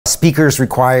Speakers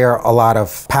require a lot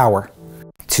of power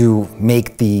to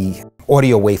make the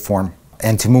audio waveform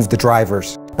and to move the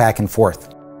drivers back and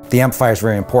forth. The amplifier is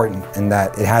very important in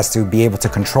that it has to be able to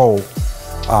control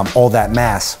all that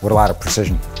mass with a lot of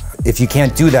precision. If you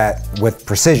can't do that with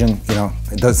precision,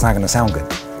 it's not going to sound good.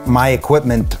 My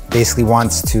equipment basically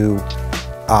wants to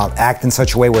act in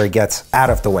such a way where it gets out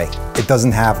of the way. It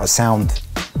doesn't have a sound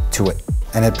to it,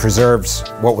 and it preserves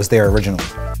what was there originally.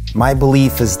 My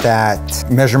belief is that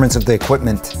measurements of the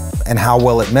equipment and how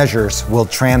well it measures will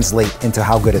translate into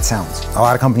how good it sounds. A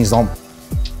lot of companies don't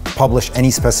publish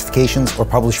any specifications or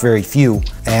publish very few,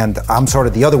 and I'm sort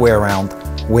of the other way around,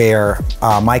 where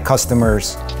my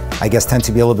customers, I guess, tend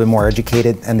to be a little bit more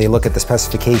educated, and they look at the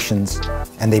specifications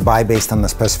and they buy based on the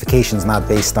specifications, not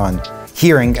based on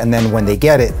hearing. And then when they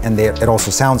get it and it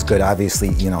also sounds good,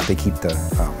 obviously, they keep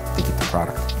the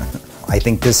product. I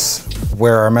think this,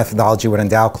 where our methodology with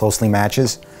Endow closely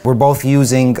matches. We're both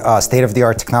using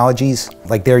state-of-the-art technologies,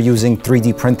 like they're using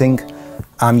 3D printing.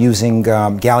 I'm using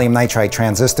gallium nitride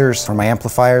transistors for my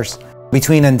amplifiers.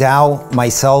 Between Endow,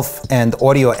 myself, and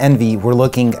Audio Envy, we're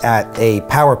looking at a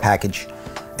power package.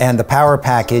 And the power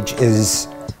package is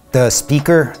the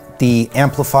speaker, the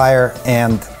amplifier,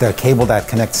 and the cable that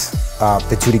connects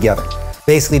the two together.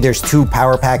 Basically, there's two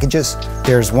power packages.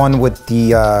 There's one with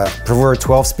the Bravura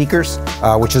 12 speakers,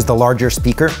 which is the larger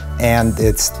speaker, and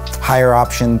it's higher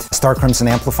optioned Star Crimson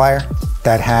amplifier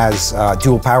that has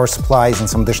dual power supplies and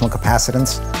some additional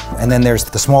capacitance. And then there's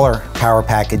the smaller power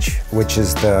package, which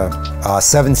is the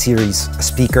 7 series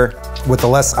speaker with the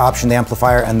less optioned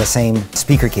amplifier and the same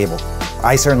speaker cable.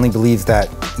 I certainly believe that,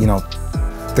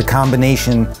 the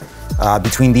combination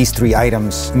between these three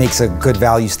items makes a good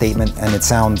value statement, and it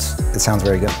sounds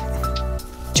very good.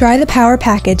 Try the power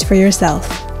package for yourself.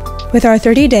 With our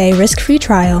 30-day risk-free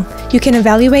trial, you can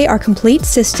evaluate our complete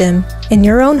system in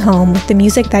your own home with the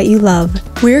music that you love.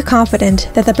 We're confident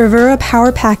that the Bravura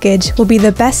power package will be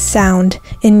the best sound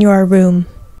in your room.